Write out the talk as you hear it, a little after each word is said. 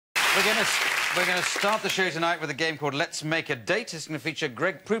We're going to start the show tonight with a game called Let's Make a Date. It's going to feature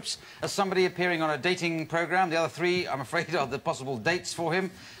Greg Proops as somebody appearing on a dating programme. The other three, I'm afraid, are the possible dates for him.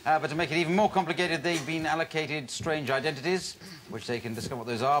 But to make it even more complicated, they've been allocated strange identities, which they can discover what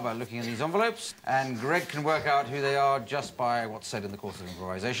those are by looking in these envelopes. And Greg can work out who they are just by what's said in the course of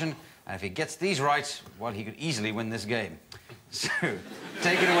improvisation. And if he gets these right, well, he could easily win this game. So,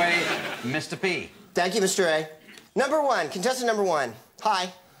 take it away, Mr. P. Thank you, Mr. A. Number one, contestant number one.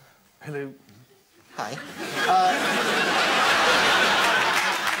 Hi. Hello. Hi.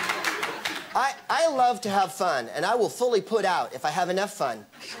 I love to have fun, and I will fully put out if I have enough fun.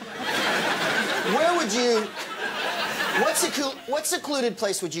 Where would you... What secluded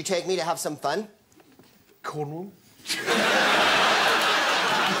place would you take me to have some fun? Cornwall?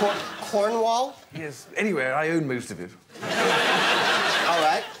 Cornwall? Yes, anywhere. I own most of it. All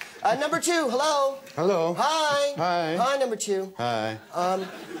right. Number two, hello. Hello. Hi. Hi. Hi, number two. Hi.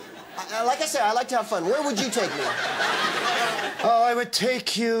 Like I said, I like to have fun. Where would you take me? Oh, I would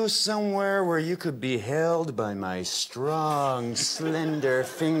take you somewhere where you could be held by my strong, slender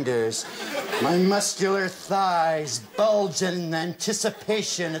fingers. My muscular thighs bulge in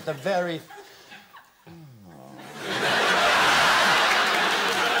anticipation at the very...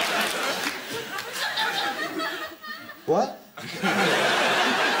 What?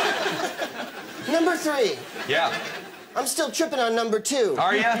 Number three. Yeah. I'm still tripping on number two.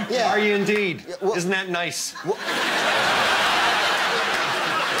 Are you? Yeah. Are you indeed? Yeah, well, isn't that nice?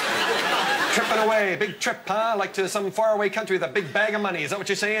 Tripping away. Big trip, huh? Like to some faraway country with a big bag of money. Is that what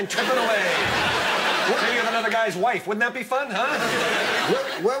you're saying? Tripping away. Maybe with another guy's wife. Wouldn't that be fun,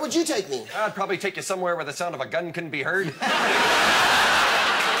 huh? Where would you take me? I'd probably take you somewhere where the sound of a gun couldn't be heard.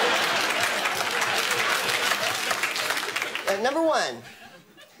 Number one.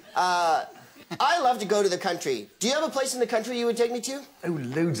 I love to go to the country. Do you have a place in the country you would take me to? Oh,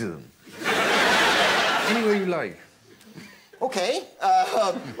 loads of them. Anywhere you like. Okay.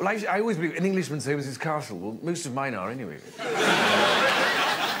 Well, I always believe an Englishman's home is his castle. Well, most of mine are, anyway.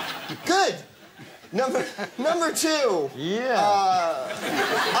 Good. Number two. Yeah.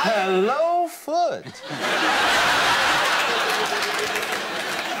 Hello, Foot.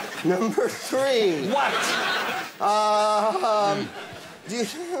 Number three. What?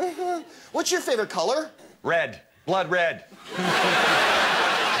 What's your favorite color? Red. Blood red.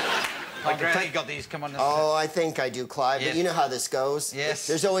 Greg, you got these. Come on. Oh, I think I do, Clive, Yes. but you know how this goes. Yes.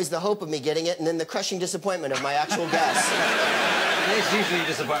 There's always the hope of me getting it and then the crushing disappointment of my actual guess. It's usually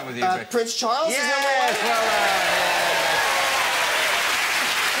disappointed with you, Greg. Prince Charles is number Yes, one? well,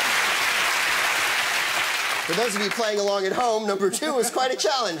 For those of you playing along at home, number two is quite a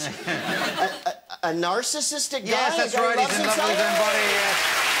challenge. A narcissistic guy? yes, that's A guy who right. loves He's in love with his himself? own body, yes.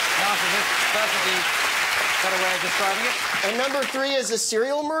 Narcissist, perfectly better way of describing it. And number three is a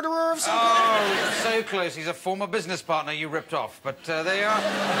serial murderer of some kind? Oh, so close. He's a former business partner you ripped off. But there you are. 2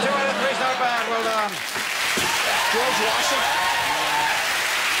 out of 3's not bad. Well done. George Washington?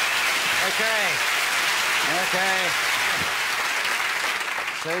 Okay.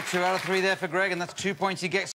 So 2 out of 3 there for Greg, and that's 2 points he gets.